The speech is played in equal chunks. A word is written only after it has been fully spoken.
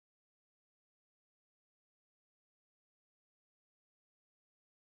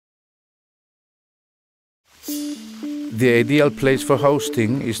The ideal place for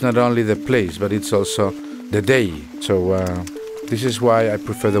hosting is not only the place, but it's also the day. So this is why I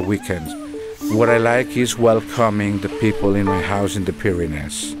prefer the weekends. What I like is welcoming the people in my house in the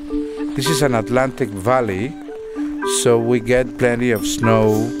Pyrenees. This is an Atlantic valley, so we get plenty of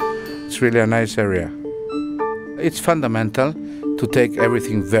snow. It's really a nice area. It's fundamental to take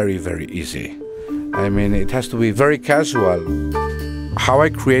everything very, very easy. I mean, it has to be very casual. How I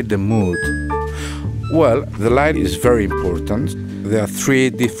create the mood? Well, the light is very important. There are three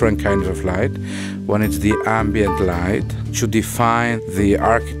different kinds of light. One is the ambient light to define the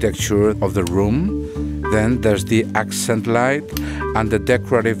architecture of the room. Then there's the accent light and the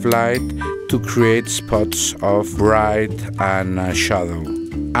decorative light to create spots of bright and shadow.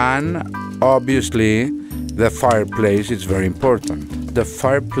 And obviously the fireplace is very important. The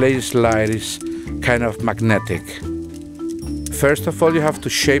fireplace light is kind of magnetic. First of all, you have to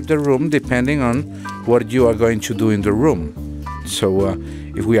shape the room depending on what you are going to do in the room. So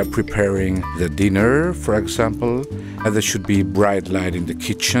if we are preparing the dinner, for example, there should be bright light in the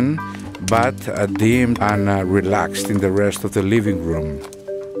kitchen, but dim and relaxed in the rest of the living room.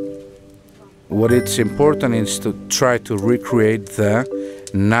 What is important is to try to recreate the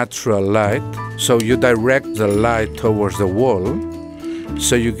natural light. So you direct the light towards the wall,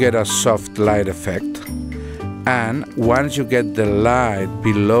 so you get a soft light effect. And once you get the light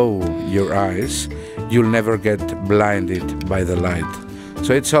below your eyes, you'll never get blinded by the light.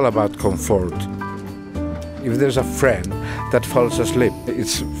 So it's all about comfort. If there's a friend that falls asleep,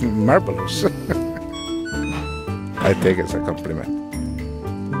 it's marvelous. I take it as a compliment.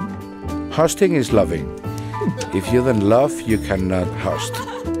 Hosting is loving. If you don't love, you cannot host.